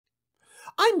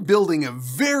I'm building a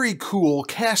very cool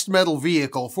cast metal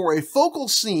vehicle for a focal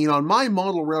scene on my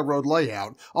model railroad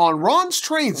layout on Ron's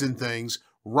Trains and Things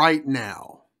right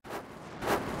now.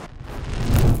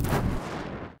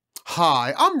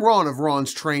 Hi, I'm Ron of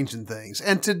Ron's Trains and Things,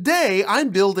 and today I'm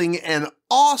building an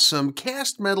awesome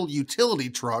cast metal utility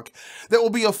truck that will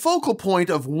be a focal point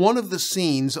of one of the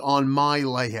scenes on my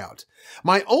layout.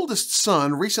 My oldest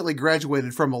son recently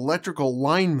graduated from electrical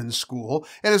lineman school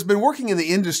and has been working in the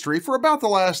industry for about the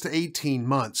last 18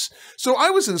 months. So I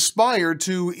was inspired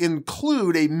to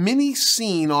include a mini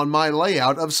scene on my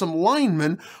layout of some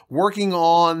linemen working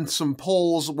on some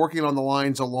poles, working on the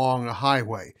lines along a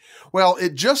highway. Well,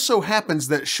 it just so happens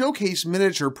that Showcase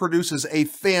Miniature produces a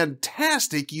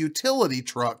fantastic utility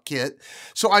truck kit,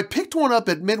 so I picked one up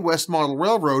at Midwest Model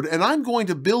Railroad and I'm going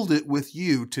to build it with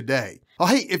you today. Well,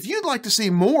 hey, if you'd like to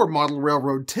see more model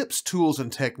railroad tips, tools,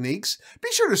 and techniques, be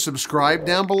sure to subscribe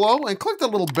down below and click the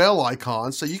little bell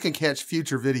icon so you can catch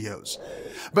future videos.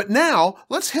 But now,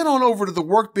 let's head on over to the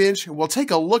workbench and we'll take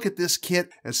a look at this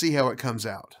kit and see how it comes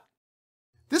out.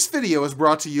 This video is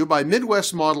brought to you by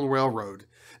Midwest Model Railroad.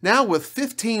 Now with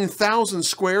 15,000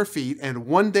 square feet and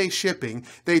one-day shipping,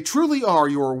 they truly are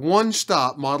your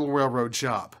one-stop model railroad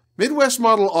shop.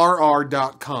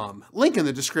 MidwestModelRR.com, link in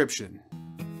the description.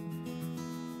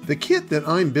 The kit that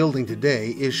I'm building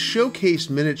today is Showcase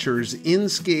Miniature's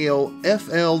in-scale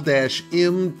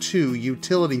FL-M2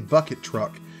 utility bucket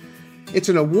truck. It's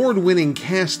an award-winning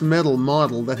cast metal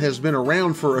model that has been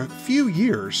around for a few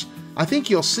years. I think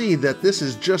you'll see that this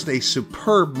is just a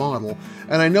superb model,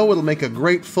 and I know it'll make a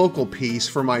great focal piece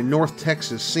for my North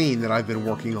Texas scene that I've been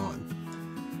working on.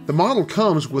 The model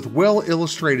comes with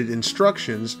well-illustrated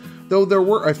instructions, though there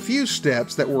were a few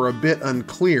steps that were a bit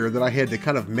unclear that I had to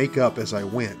kind of make up as I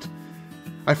went.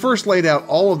 I first laid out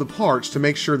all of the parts to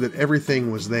make sure that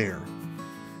everything was there.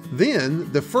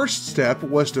 Then, the first step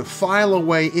was to file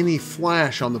away any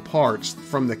flash on the parts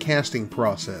from the casting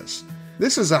process.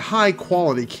 This is a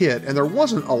high-quality kit, and there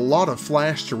wasn't a lot of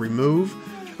flash to remove,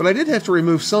 but I did have to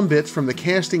remove some bits from the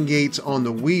casting gates on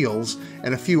the wheels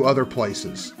and a few other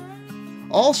places.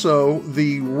 Also,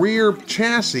 the rear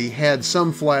chassis had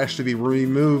some flash to be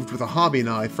removed with a hobby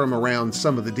knife from around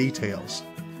some of the details.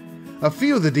 A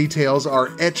few of the details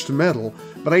are etched metal,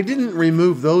 but I didn't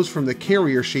remove those from the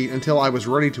carrier sheet until I was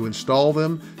ready to install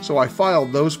them, so I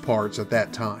filed those parts at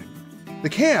that time. The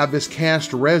cab is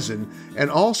cast resin and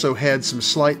also had some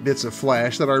slight bits of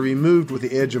flash that I removed with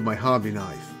the edge of my hobby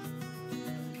knife.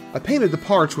 I painted the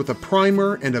parts with a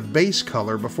primer and a base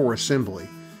color before assembly.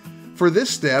 For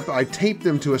this step, I taped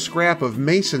them to a scrap of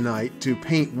masonite to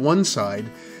paint one side,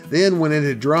 then when it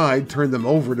had dried, turned them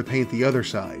over to paint the other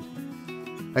side.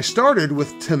 I started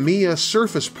with Tamiya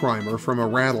surface primer from a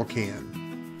rattle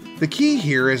can. The key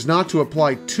here is not to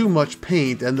apply too much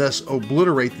paint and thus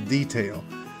obliterate the detail.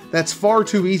 That's far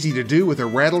too easy to do with a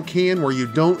rattle can where you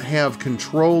don't have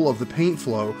control of the paint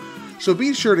flow, so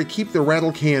be sure to keep the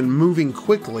rattle can moving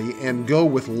quickly and go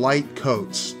with light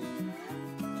coats.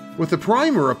 With the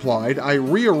primer applied, I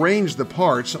rearranged the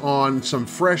parts on some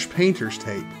fresh painter's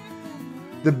tape.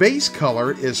 The base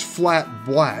color is flat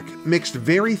black, mixed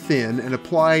very thin and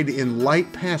applied in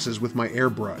light passes with my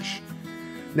airbrush.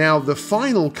 Now the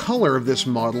final color of this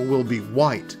model will be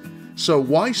white, so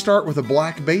why start with a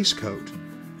black base coat?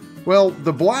 Well,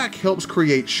 the black helps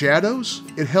create shadows,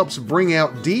 it helps bring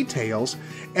out details,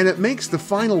 and it makes the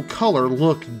final color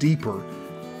look deeper.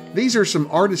 These are some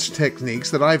artist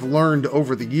techniques that I've learned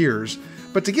over the years,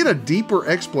 but to get a deeper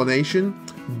explanation,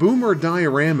 Boomer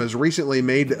Dioramas recently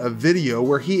made a video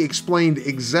where he explained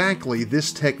exactly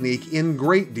this technique in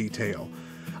great detail.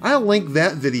 I'll link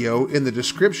that video in the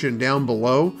description down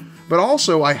below, but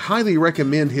also I highly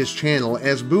recommend his channel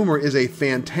as Boomer is a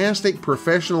fantastic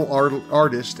professional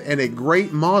artist and a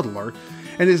great modeler,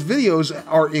 and his videos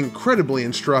are incredibly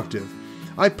instructive.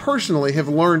 I personally have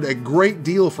learned a great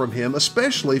deal from him,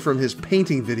 especially from his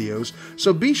painting videos,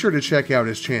 so be sure to check out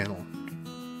his channel.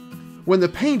 When the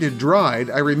paint had dried,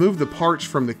 I removed the parts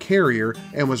from the carrier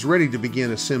and was ready to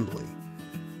begin assembly.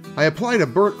 I applied a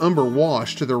burnt umber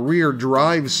wash to the rear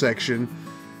drive section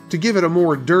to give it a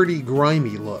more dirty,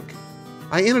 grimy look.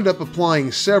 I ended up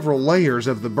applying several layers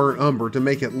of the burnt umber to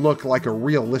make it look like a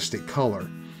realistic color.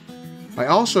 I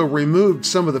also removed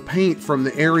some of the paint from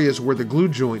the areas where the glue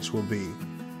joints will be.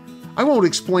 I won't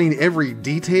explain every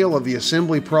detail of the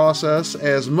assembly process,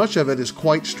 as much of it is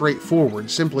quite straightforward,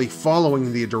 simply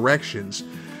following the directions.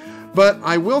 But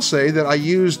I will say that I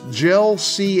used gel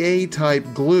CA type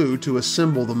glue to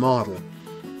assemble the model.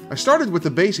 I started with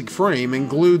the basic frame and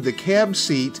glued the cab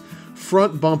seat,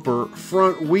 front bumper,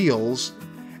 front wheels,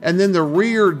 and then the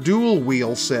rear dual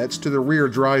wheel sets to the rear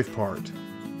drive part.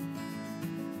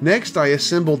 Next, I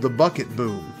assembled the bucket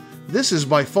boom. This is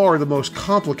by far the most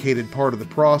complicated part of the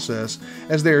process,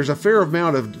 as there's a fair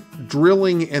amount of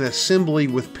drilling and assembly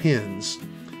with pins.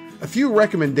 A few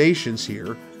recommendations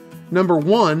here. Number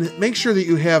 1, make sure that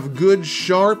you have good,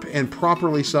 sharp, and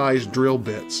properly sized drill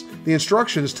bits. The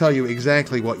instructions tell you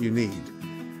exactly what you need.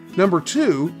 Number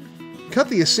 2, cut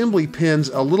the assembly pins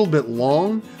a little bit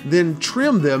long, then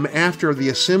trim them after the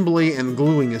assembly and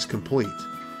gluing is complete.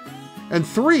 And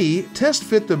 3, test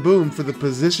fit the boom for the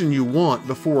position you want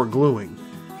before gluing.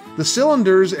 The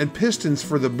cylinders and pistons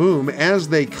for the boom as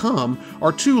they come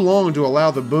are too long to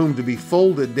allow the boom to be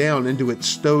folded down into its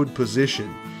stowed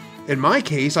position. In my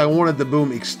case, I wanted the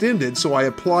boom extended, so I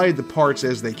applied the parts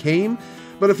as they came,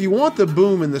 but if you want the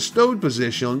boom in the stowed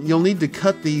position, you'll need to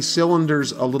cut these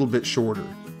cylinders a little bit shorter.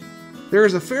 There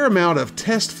is a fair amount of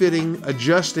test fitting,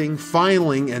 adjusting,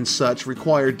 filing, and such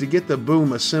required to get the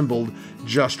boom assembled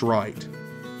just right.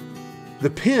 The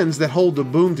pins that hold the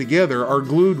boom together are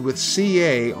glued with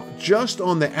CA just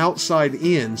on the outside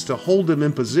ends to hold them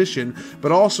in position,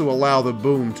 but also allow the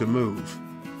boom to move.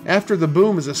 After the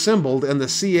boom is assembled and the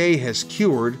CA has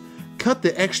cured, cut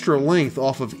the extra length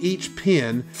off of each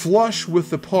pin flush with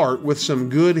the part with some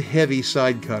good heavy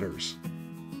side cutters.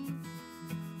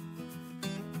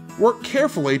 Work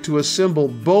carefully to assemble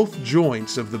both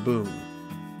joints of the boom.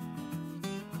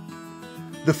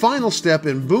 The final step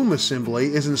in boom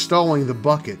assembly is installing the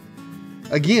bucket.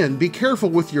 Again, be careful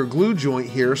with your glue joint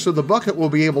here so the bucket will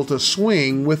be able to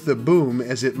swing with the boom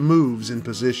as it moves in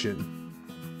position.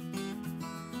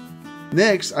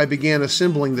 Next, I began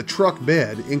assembling the truck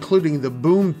bed, including the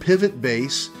boom pivot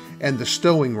base and the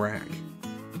stowing rack.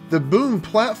 The boom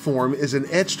platform is an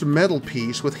etched metal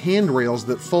piece with handrails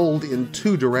that fold in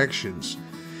 2 directions.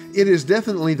 It is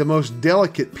definitely the most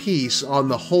delicate piece on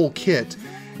the whole kit,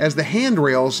 as the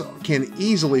handrails can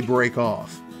easily break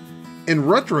off. In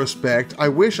retrospect, I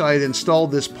wish I had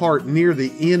installed this part near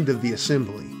the end of the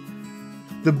assembly.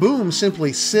 The boom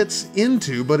simply sits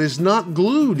into, but is not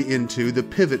glued into, the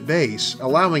pivot base,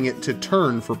 allowing it to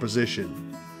turn for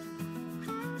position.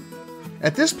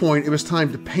 At this point, it was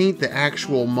time to paint the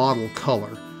actual model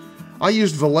color. I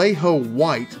used Vallejo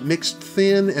white, mixed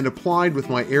thin and applied with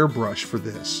my airbrush for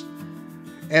this.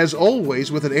 As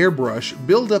always with an airbrush,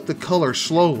 build up the color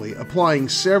slowly, applying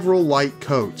several light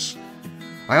coats.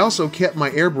 I also kept my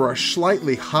airbrush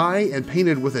slightly high and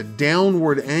painted with a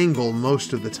downward angle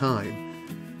most of the time.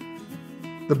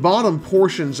 The bottom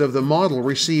portions of the model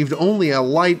received only a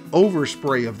light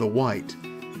overspray of the white.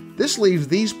 This leaves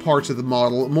these parts of the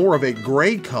model more of a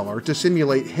gray color to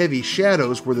simulate heavy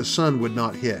shadows where the sun would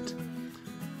not hit.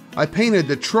 I painted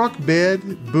the truck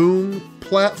bed, boom,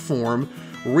 platform,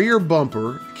 rear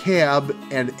bumper, cab,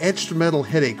 and etched metal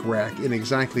headache rack in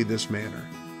exactly this manner.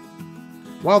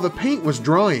 While the paint was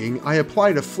drying, I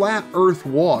applied a flat earth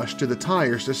wash to the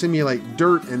tires to simulate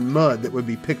dirt and mud that would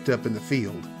be picked up in the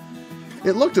field.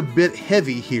 It looked a bit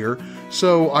heavy here,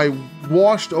 so I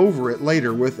washed over it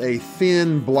later with a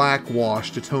thin black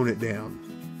wash to tone it down.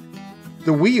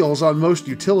 The wheels on most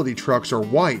utility trucks are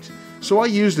white, so I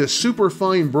used a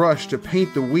superfine brush to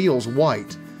paint the wheels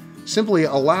white. Simply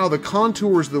allow the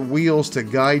contours of the wheels to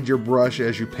guide your brush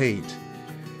as you paint.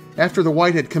 After the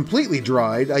white had completely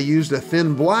dried, I used a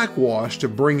thin black wash to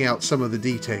bring out some of the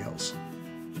details.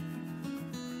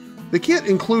 The kit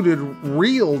included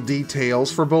reel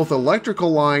details for both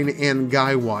electrical line and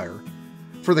guy wire.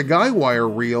 For the guy wire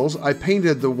reels, I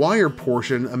painted the wire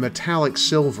portion a metallic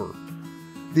silver.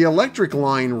 The electric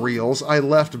line reels I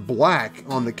left black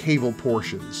on the cable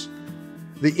portions.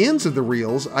 The ends of the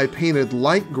reels I painted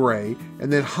light gray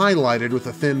and then highlighted with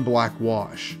a thin black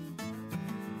wash.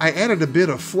 I added a bit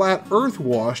of flat earth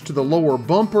wash to the lower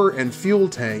bumper and fuel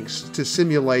tanks to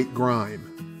simulate grime.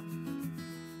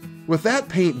 With that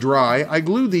paint dry, I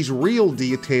glued these reel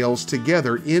details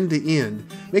together end to end,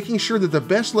 making sure that the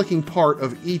best looking part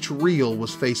of each reel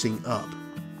was facing up.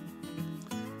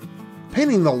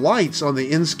 Painting the lights on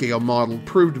the N-scale model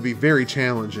proved to be very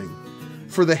challenging.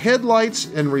 For the headlights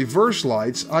and reverse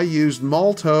lights, I used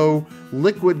Malto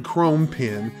liquid chrome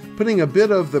pen, putting a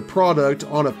bit of the product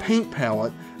on a paint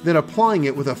palette, then applying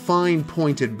it with a fine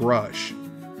pointed brush.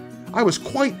 I was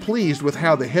quite pleased with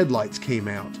how the headlights came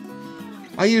out.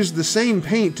 I used the same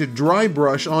paint to dry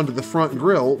brush onto the front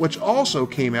grille, which also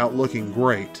came out looking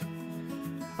great.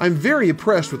 I'm very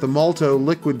impressed with the Malto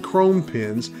liquid chrome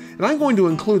pens, and I'm going to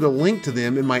include a link to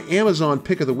them in my Amazon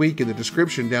pick of the week in the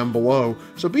description down below,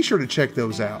 so be sure to check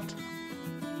those out.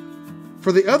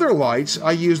 For the other lights,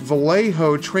 I used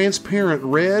Vallejo transparent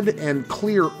red and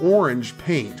clear orange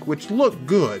paint, which looked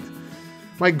good.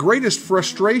 My greatest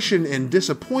frustration and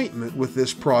disappointment with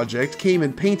this project came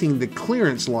in painting the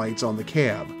clearance lights on the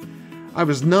cab. I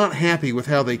was not happy with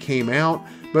how they came out,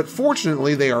 but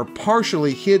fortunately they are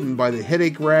partially hidden by the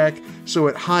headache rack, so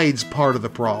it hides part of the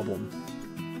problem.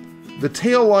 The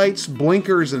tail lights,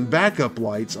 blinkers, and backup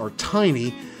lights are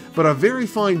tiny, but a very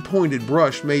fine pointed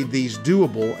brush made these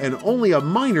doable, and only a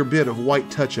minor bit of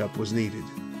white touch-up was needed.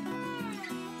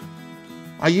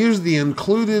 I used the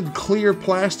included clear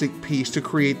plastic piece to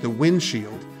create the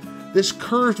windshield. This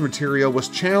curved material was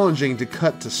challenging to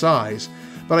cut to size,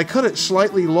 but I cut it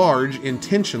slightly large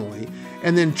intentionally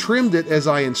and then trimmed it as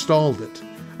I installed it.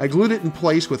 I glued it in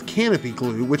place with canopy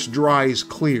glue, which dries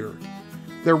clear.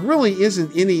 There really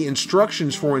isn't any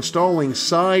instructions for installing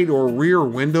side or rear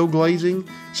window glazing,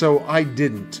 so I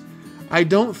didn't. I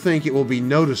don't think it will be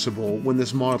noticeable when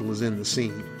this model is in the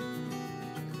scene.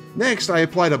 Next, I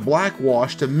applied a black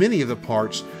wash to many of the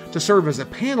parts to serve as a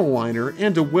panel liner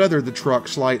and to weather the truck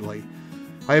slightly.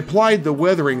 I applied the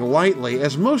weathering lightly,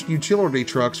 as most utility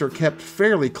trucks are kept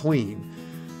fairly clean.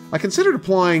 I considered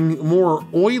applying more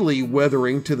oily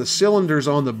weathering to the cylinders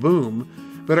on the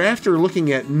boom, but after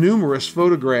looking at numerous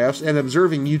photographs and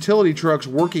observing utility trucks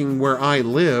working where I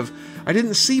live, I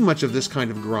didn't see much of this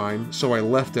kind of grime, so I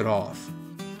left it off.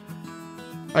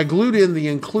 I glued in the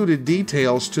included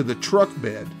details to the truck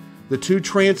bed, the two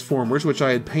transformers which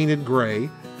I had painted gray,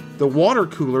 the water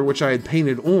cooler which I had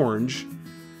painted orange,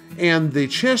 and the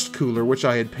chest cooler which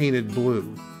I had painted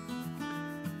blue.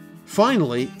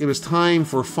 Finally, it was time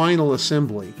for final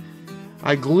assembly.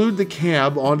 I glued the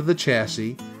cab onto the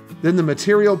chassis, then the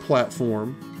material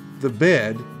platform, the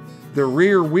bed, the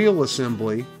rear wheel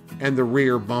assembly, and the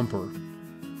rear bumper.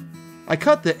 I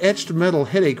cut the etched metal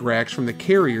headache racks from the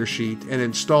carrier sheet and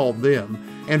installed them,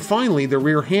 and finally the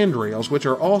rear handrails, which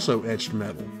are also etched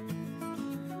metal.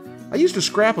 I used a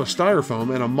scrap of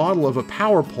styrofoam and a model of a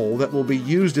power pole that will be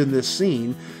used in this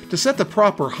scene to set the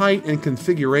proper height and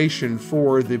configuration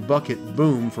for the bucket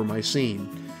boom for my scene.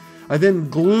 I then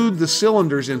glued the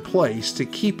cylinders in place to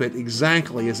keep it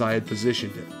exactly as I had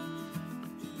positioned it.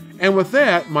 And with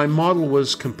that, my model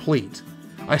was complete.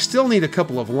 I still need a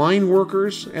couple of line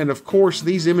workers, and of course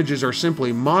these images are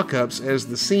simply mock-ups as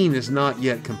the scene is not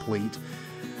yet complete.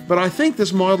 But I think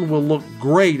this model will look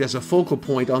great as a focal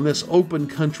point on this open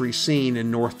country scene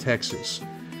in North Texas.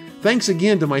 Thanks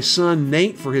again to my son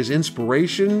Nate for his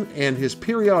inspiration and his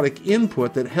periodic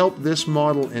input that helped this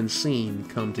model and scene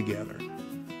come together.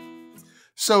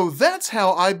 So that's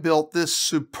how I built this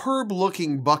superb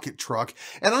looking bucket truck,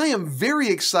 and I am very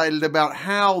excited about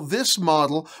how this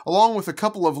model, along with a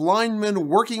couple of linemen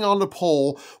working on the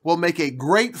pole, will make a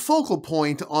great focal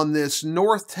point on this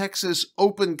North Texas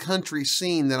open country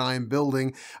scene that I am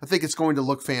building. I think it's going to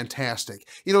look fantastic.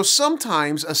 You know,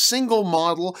 sometimes a single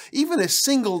model, even a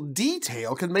single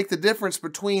detail, can make the difference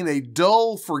between a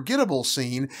dull, forgettable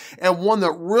scene and one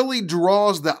that really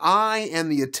draws the eye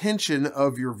and the attention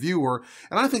of your viewer.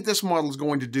 And I think this model is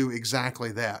going to do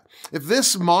exactly that. If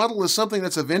this model is something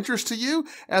that's of interest to you,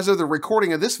 as of the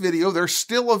recording of this video, they're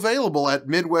still available at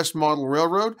Midwest Model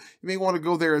Railroad. You may want to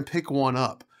go there and pick one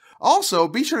up. Also,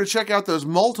 be sure to check out those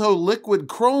Multo liquid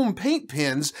chrome paint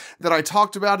pens that I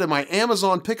talked about in my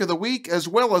Amazon pick of the week, as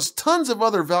well as tons of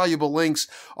other valuable links,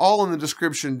 all in the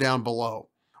description down below.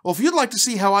 Well, if you'd like to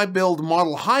see how I build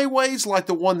model highways like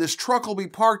the one this truck will be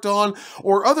parked on,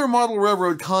 or other model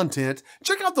railroad content,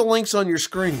 check out the links on your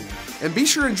screen. And be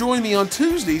sure and join me on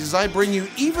Tuesdays as I bring you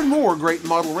even more great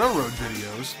model railroad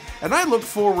videos, and I look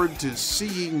forward to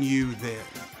seeing you then.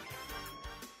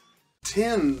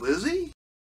 10, Lizzie?